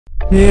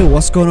Hey,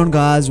 what's going on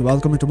guys,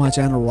 welcome to my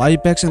channel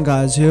RiPEX, and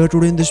guys, here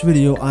today in this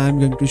video I am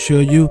going to show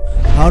you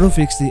how to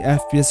fix the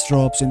FPS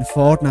drops in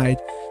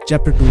Fortnite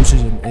chapter 2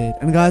 season 8.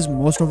 And guys,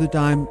 most of the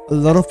time a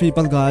lot of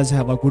people guys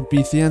have a good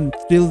PC and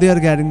still they are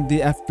getting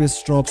the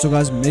FPS drops. So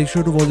guys, make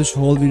sure to watch this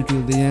whole video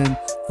till the end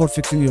for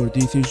fixing your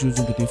these issues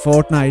into the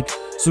Fortnite.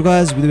 So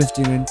guys, without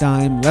wasting any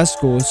time, let's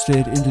go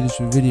straight into this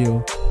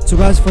video. So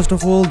guys, first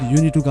of all,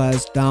 you need to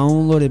guys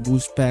download a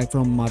boost pack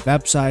from my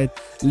website,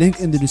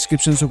 link in the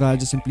description. So guys,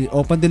 just simply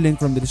open the link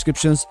from the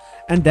descriptions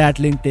and that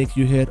link take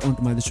you here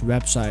onto my this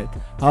website.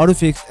 How to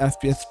fix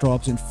FPS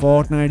drops in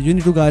Fortnite. You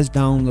need to guys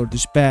download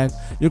this pack.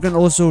 You can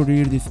also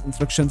read this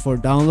instruction for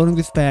downloading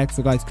this pack.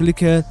 So guys, click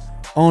here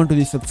onto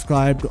the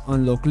subscribe to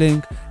unlock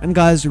link, and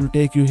guys, it will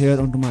take you here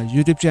onto my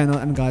YouTube channel.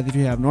 And guys, if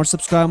you have not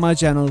subscribed my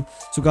channel,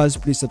 so guys,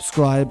 please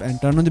subscribe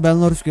and turn on the bell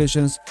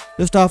notifications.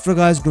 Just after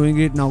guys doing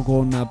it, now go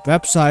on my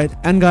website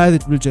and guys,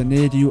 it will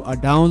generate you a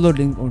download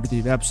link onto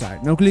the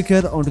website. Now click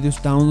here onto this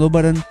download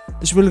button.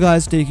 This will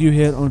guys take you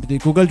here onto the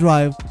Google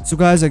Drive. So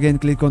guys, again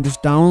click on this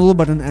download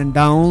button and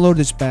download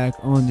this pack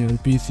on your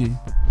PC.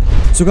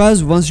 So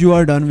guys, once you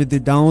are done with the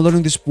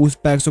downloading this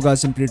boost pack, so guys,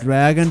 simply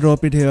drag and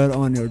drop it here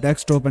on your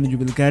desktop and you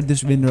will get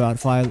this WinRAR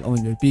file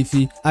on your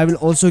PC. I will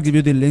also give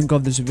you the link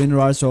of this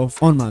WinRAR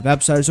software on my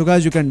website. So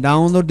guys, you can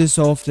download this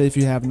software if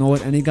you have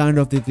not any kind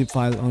of the zip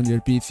file on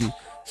your PC.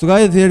 So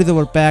guys, here is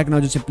our pack. Now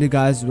just simply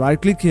guys right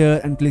click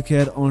here and click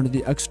here on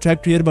the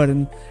extract here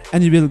button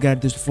and you will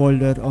get this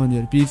folder on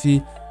your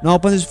PC. Now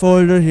open this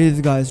folder. Here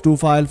is guys two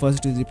files.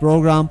 First is the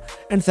program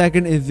and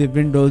second is the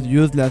Windows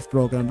useless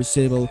program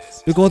disable,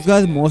 because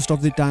guys most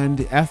of the time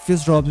the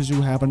FPS drops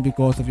issue happen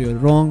because of your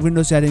wrong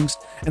Windows settings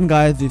and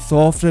guys the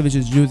software which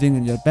is using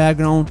in your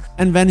background,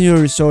 and when your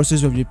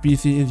resources of your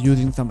PC is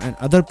using some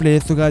other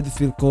place. So guys, this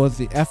will cause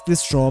the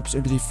FPS drops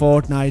into the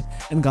Fortnite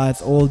and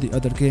guys all the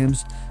other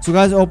games. So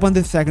guys, open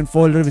this second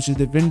folder which is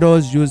the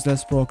Windows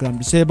useless program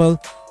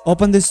disable.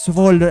 Open this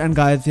folder and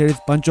guys, here is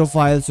bunch of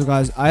files. So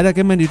guys, I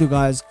recommend you to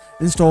guys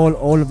install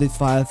all of these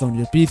files on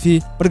your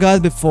PC. But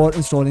guys, before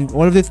installing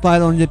all of these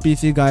files on your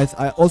PC, guys,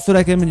 I also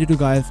recommend you to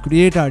guys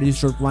create a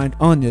restore point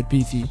on your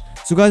PC.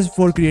 So guys,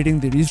 for creating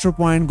the restore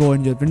point, go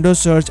in your Windows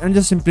search and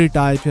just simply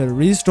type here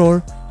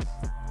restore,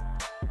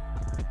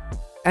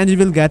 and you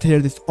will get here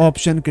this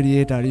option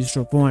create a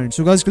restore point.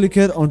 So guys, click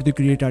here onto the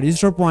create a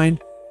restore point.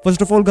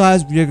 First of all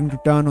guys, we are going to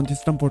turn on the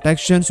system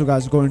protection. So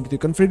guys, go into the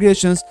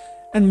configurations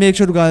and make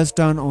sure to guys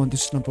turn on the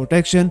system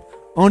protection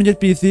on your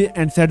PC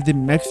and set the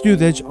max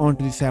usage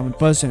onto the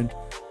 7%.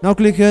 Now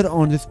click here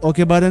on this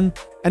OK button,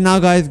 and now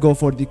guys go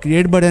for the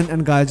create button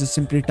and guys just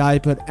simply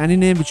type here any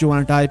name which you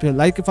want to type here.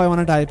 Like if I want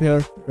to type here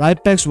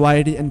RiPEX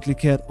YD and click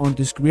here on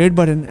this create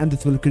button, and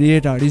this will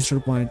create a restore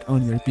point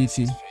on your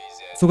PC.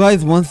 So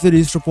guys, once the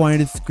restore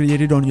point is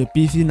created on your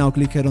PC, now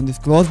click here on this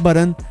close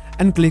button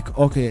and click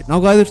OK. Now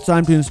guys, it's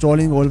time to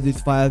installing all of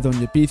these files on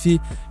your PC.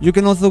 You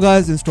can also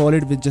guys install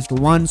it with just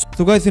one.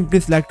 So guys, simply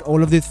select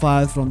all of these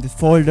files from this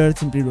folder,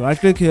 simply right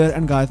click here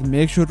and guys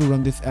make sure to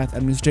run this as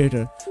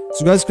administrator.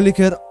 So guys, click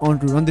here on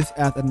to run this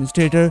as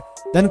administrator,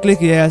 then click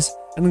yes,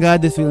 and guys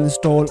this will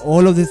install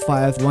all of these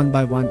files one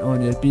by one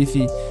on your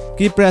PC.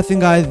 Keep pressing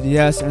guys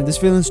yes, and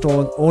this will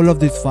install all of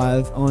these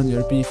files on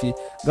your PC.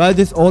 Guys,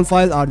 these all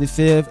files are the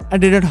safe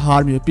and didn't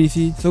harm your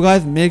PC. So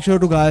guys, make sure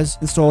to guys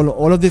install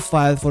all of these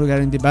files for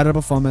getting the better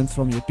performance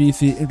from your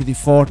PC into the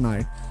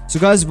Fortnite. So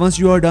guys, once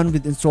you are done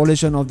with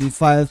installation of these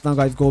files, now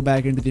guys go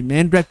back into the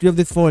main directory of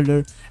this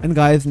folder, and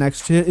guys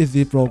next here is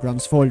the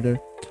programs folder.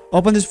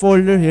 Open this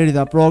folder. Here is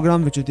a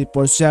program which is the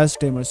process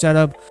timer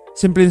setup.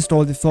 Simply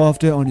install the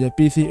software on your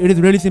PC. It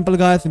is really simple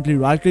guys. Simply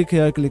right click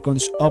here, click on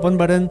this open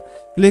button,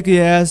 click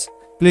yes,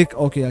 click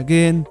OK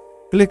again,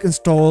 click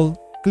install,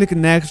 click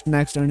next,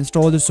 and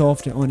install the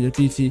software on your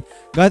PC.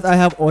 Guys, I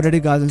have already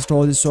guys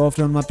installed the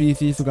software on my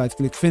PC. So guys,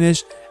 click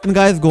finish and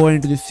guys go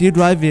into the C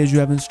drive where you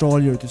have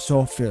installed your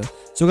software.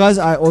 So guys,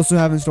 I also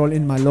have installed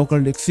in my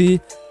local disk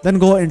C. Then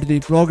go into the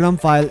program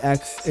file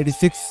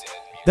x86.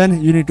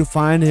 Then you need to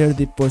find here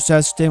the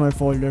process timer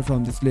folder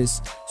from this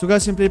list. So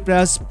guys, simply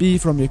press P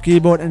from your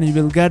keyboard and you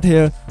will get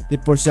here the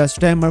process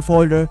timer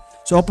folder.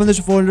 So open this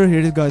folder. Here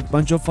is guys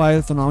bunch of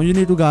files. So now you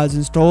need to guys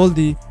install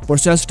the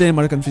process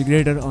timer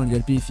configurator on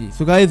your PC.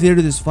 So guys, here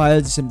is this file.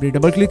 Just simply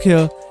double click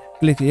here,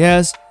 click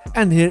yes,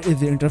 and here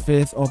is the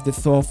interface of the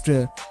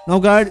software. Now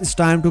guys, it's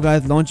time to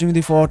guys launching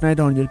the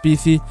Fortnite on your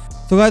PC.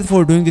 So guys,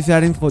 for doing the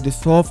settings for the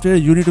software,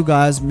 you need to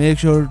guys make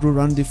sure to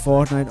run the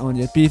Fortnite on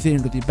your PC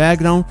into the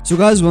background. So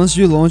guys, once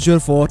you launch your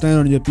Fortnite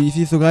on your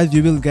PC, so guys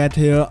you will get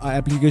here an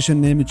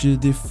application name which is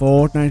the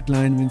Fortnite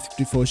Client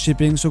Win64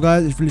 shipping. So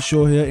guys, it will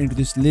show here into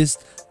this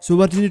list. So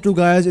what you need to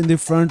guys, in the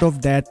front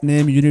of that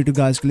name, you need to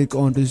guys click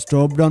onto this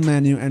drop down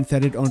menu and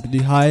set it onto the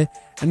high.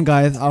 And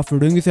guys, after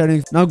doing the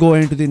settings, now go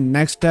into the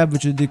next tab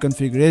which is the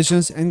configuration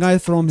configurations, and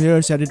guys from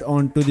here set it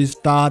on to the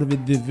star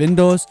with the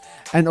Windows,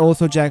 and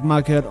also check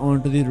mark here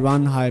onto the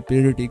run high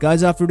priority.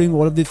 Guys, after doing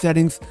all of these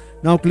settings,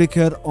 now click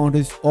here on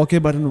this OK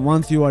button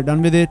once you are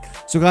done with it.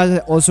 So guys, I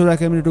also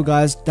recommend you to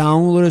guys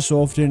download a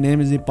software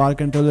name is the Park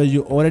Controller.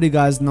 You already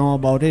guys know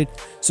about it.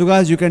 So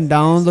guys, you can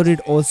download it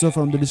also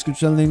from the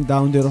description link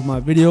down there of my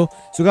video.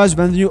 So guys,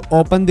 when you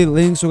open the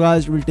link, so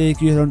guys, it will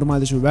take you here onto my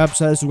this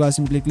website. So guys,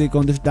 simply click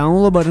on this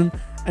download button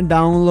and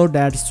download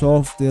that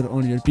software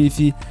on your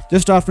PC.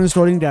 Just after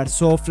installing that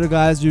software,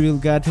 guys, you will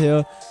get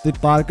here the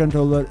Park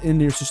Controller in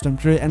your system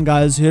tray, and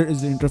guys, here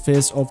is the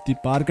interface of the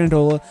Park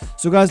Controller.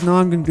 So guys, now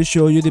I'm going to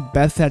show you the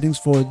best settings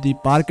for the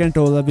Park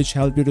Controller, which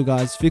help you to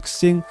guys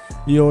fixing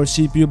your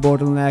CPU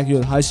bottleneck,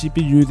 your high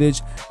CPU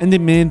usage, and the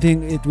main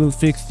thing, it will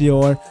fix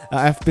your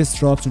FPS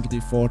drops into the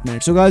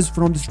Fortnite. So guys,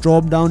 from this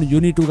drop down, you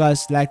need to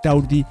guys select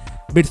out the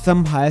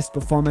some highest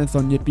performance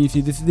on your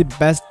PC. This is the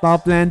best power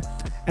plan,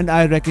 and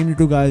I recommend you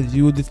to guys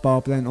use this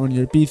power plan on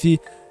your PC.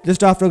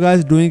 Just after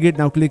guys doing it,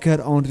 now click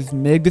here on this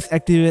make this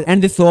activate,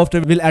 and the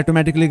software will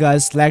automatically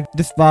guys select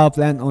this power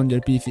plan on your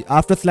PC.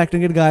 After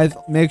selecting it, guys,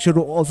 make sure to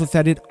also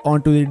set it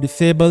onto the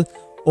disable.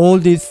 All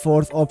these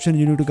four options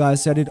you need to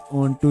guys set it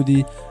onto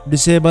the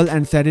disable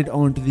and set it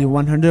onto the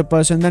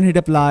 100%, then hit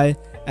apply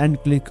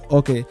and click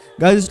OK.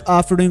 Guys,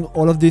 after doing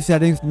all of these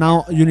settings,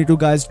 now you need to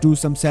guys do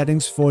some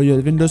settings for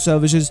your Windows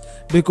services,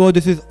 because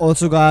this is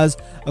also guys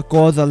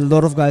cause a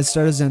lot of guys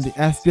stutters and the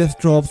FPS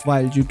drops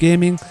while you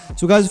gaming.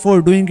 So guys,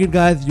 for doing it,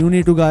 guys, you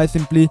need to guys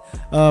simply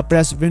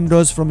press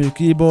Windows from your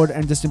keyboard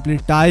and just simply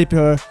type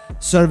here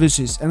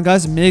services, and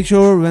guys, make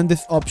sure when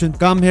this option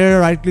come here,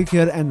 right click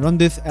here and run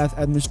this as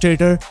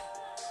administrator.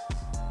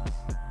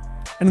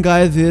 And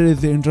guys, here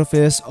is the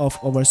interface of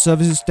our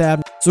services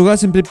tab. So guys,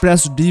 simply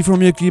press D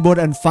from your keyboard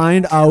and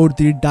find out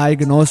the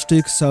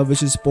diagnostic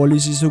services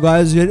policy. So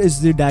guys, here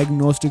is the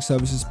diagnostic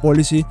services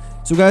policy.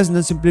 So guys,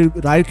 then simply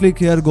right click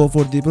here, go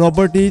for the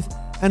properties,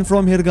 and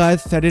from here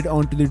guys, set it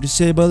onto the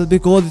disable,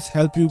 because this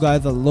helps you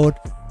guys a lot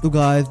to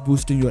guys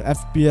boosting your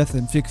FPS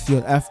and fix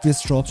your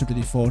FPS drops into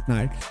the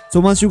Fortnite. So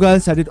once you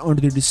guys set it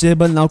onto the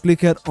disable, now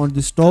click here on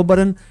the stop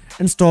button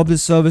and stop the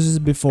services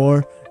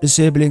before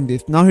disabling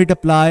this. Now hit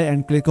apply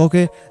and click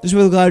OK. This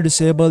will guys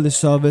disable the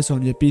service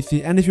on your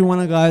PC, and if you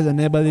wanna guys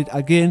enable it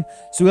again,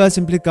 so guys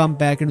simply come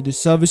back into the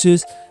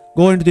services,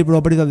 go into the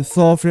properties of the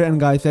software, and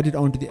guys set it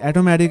onto the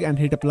automatic and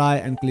hit apply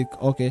and click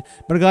OK.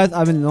 But guys,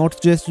 I will not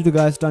suggest you to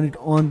guys turn it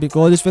on,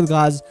 because this will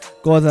guys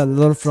cause a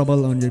lot of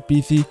trouble on your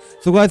PC.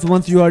 So guys,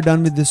 once you are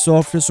done with the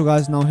software, so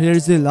guys, now here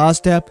is the last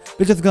step,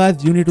 which is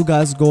guys, you need to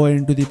guys go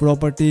into the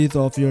properties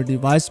of your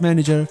device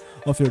manager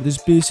of your this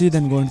PC,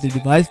 then go into the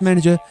device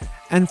manager,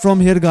 and from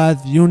here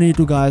guys, you need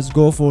to guys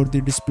go for the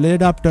display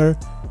adapter.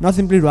 Now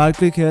simply right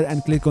click here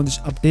and click on this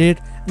update,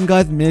 and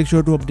guys, make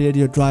sure to update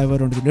your driver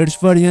onto the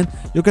latest version.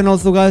 You can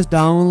also guys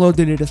download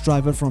the latest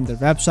driver from their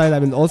website. I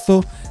will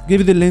also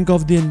give you the link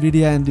of the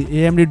Nvidia and the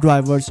AMD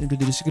drivers into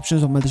the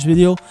descriptions of this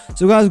video.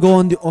 So guys, go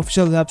on the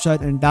official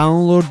website and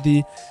download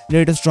the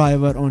latest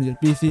driver on your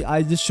PC.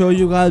 I just show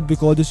you guys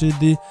because this is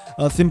the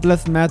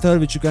simplest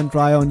method which you can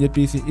try on your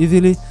PC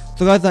easily.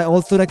 So guys, I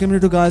also recommend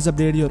you to guys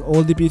update your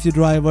all the PC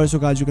drivers. So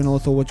guys, you can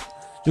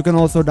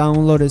also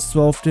download a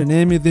software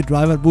name is the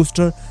driver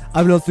booster.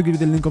 I will also give you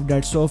the link of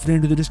that software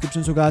into the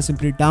description. So guys,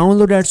 simply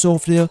download that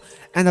software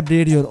and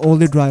update your all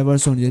the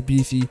drivers on your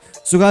PC.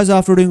 So guys,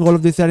 after doing all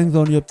of the settings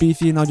on your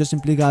PC, now just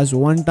simply guys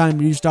one time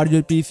restart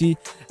your PC,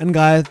 and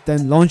guys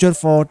then launch your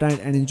Fortnite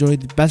and enjoy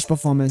the best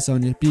performance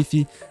on your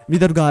PC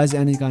without guys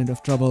any kind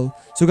of trouble.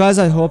 So guys,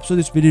 I hope so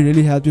this video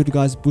really helped you to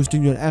guys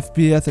boosting your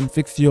FPS and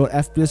fix your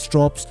FPS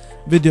drops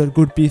with your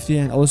good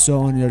PC and also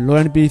on your low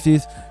end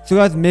PCs. So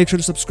guys, make sure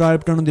to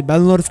subscribe, turn on the bell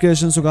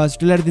notifications. So guys,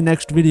 till at the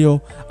next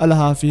video, Allah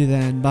Hafiz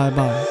and bye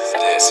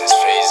bye.